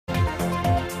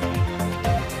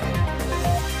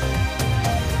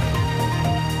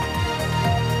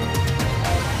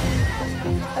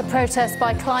protest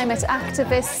by climate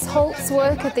activists halts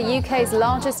work at the UK's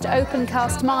largest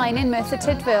open-cast mine in Merthyr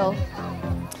Tydfil.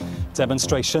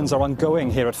 Demonstrations are ongoing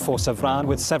here at Ffos-y-Fran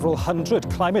with several hundred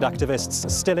climate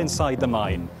activists still inside the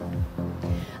mine.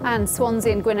 And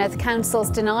Swansea and Gwynedd councils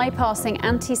deny passing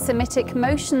anti-Semitic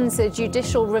motions. A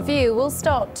judicial review will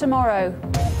start tomorrow.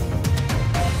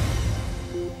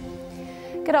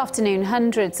 Good afternoon.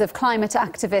 Hundreds of climate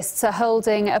activists are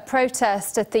holding a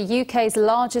protest at the UK's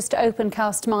largest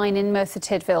open-cast mine in Merthyr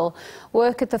Tydfil.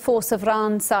 Work at the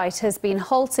Ffos-y-Fran site has been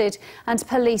halted and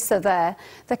police are there.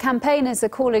 The campaigners are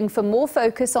calling for more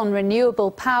focus on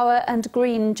renewable power and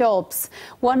green jobs.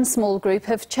 One small group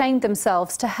have chained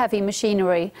themselves to heavy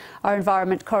machinery. Our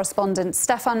environment correspondent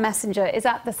Stefan Messenger is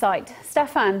at the site.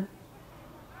 Stefan.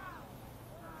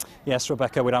 Yes,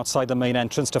 Rebecca, we're outside the main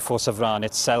entrance to Ffos-y-Fran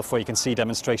itself, where you can see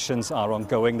demonstrations are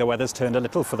ongoing. The weather's turned a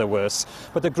little for the worse.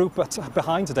 But the group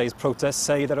behind today's protests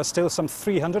say there are still some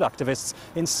 300 activists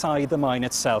inside the mine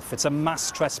itself. It's a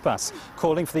mass trespass,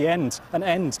 calling for an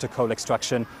end to coal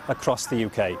extraction across the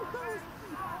UK.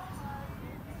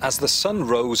 As the sun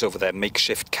rose over their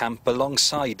makeshift camp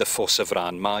alongside the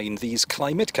Ffos-y-Fran mine, these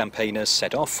climate campaigners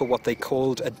set off for what they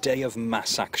called a day of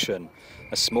mass action.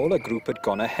 A smaller group had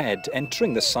gone ahead,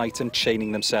 entering the site and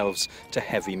chaining themselves to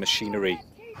heavy machinery.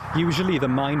 Usually the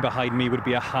mine behind me would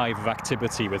be a hive of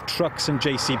activity, with trucks and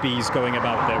JCBs going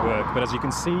about their work. But as you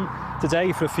can see,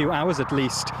 today, for a few hours at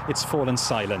least, it's fallen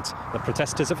silent. The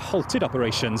protesters have halted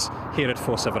operations here at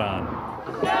Ffos-y-Fran.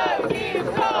 No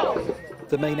new coal!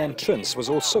 The main entrance was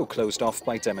also closed off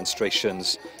by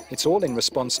demonstrations. It's all in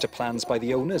response to plans by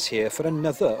the owners here for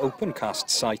another open-cast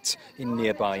site in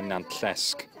nearby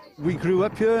Nantllesg. We grew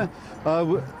up here.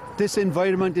 This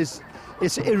environment is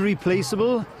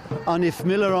irreplaceable, and if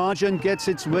Miller Argent gets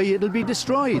its way, it'll be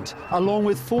destroyed, along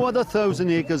with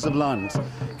 4,000 acres of land.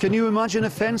 Can you imagine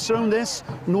a fence around this?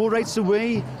 No rights of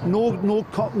way,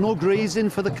 no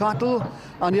grazing for the cattle,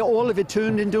 and all of it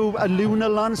turned into a lunar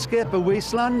landscape, a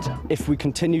wasteland. If we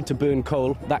continue to burn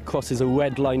coal, that crosses a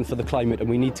red line for the climate, and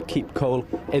we need to keep coal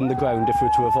in the ground if we're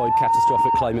to avoid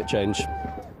catastrophic climate change.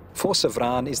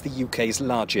 Ffos-y-Fran is the UK's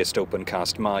largest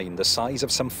open-cast mine, the size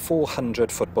of some 400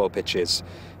 football pitches.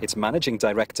 Its managing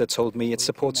director told me it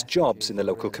supports jobs in the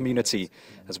local community,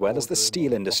 as well as the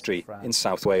steel industry in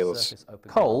South Wales.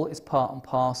 Coal is part and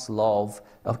parcel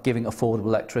of giving affordable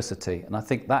electricity, and I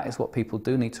think that is what people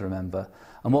do need to remember.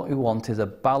 And what we want is a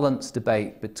balanced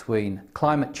debate between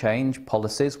climate change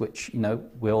policies, which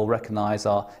we all recognise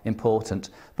are important,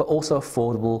 but also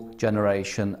affordable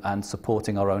generation and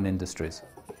supporting our own industries.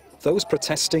 Those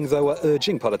protesting, though, are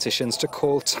urging politicians to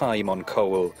call time on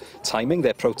coal, timing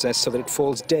their protests so that it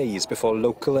falls days before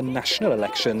local and national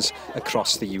elections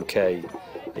across the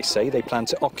UK. They say they plan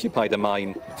to occupy the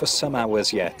mine for some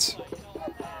hours yet.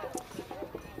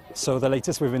 So the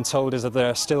latest we've been told is that there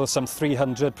are still some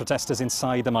 300 protesters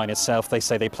inside the mine itself. They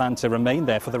say they plan to remain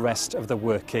there for the rest of the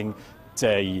working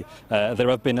day. There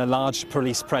have been a large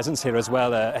police presence here as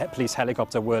well, a police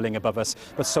helicopter whirling above us,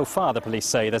 but so far the police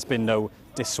say there's been no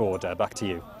disorder. Back to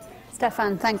you.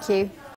 Stefan, thank you.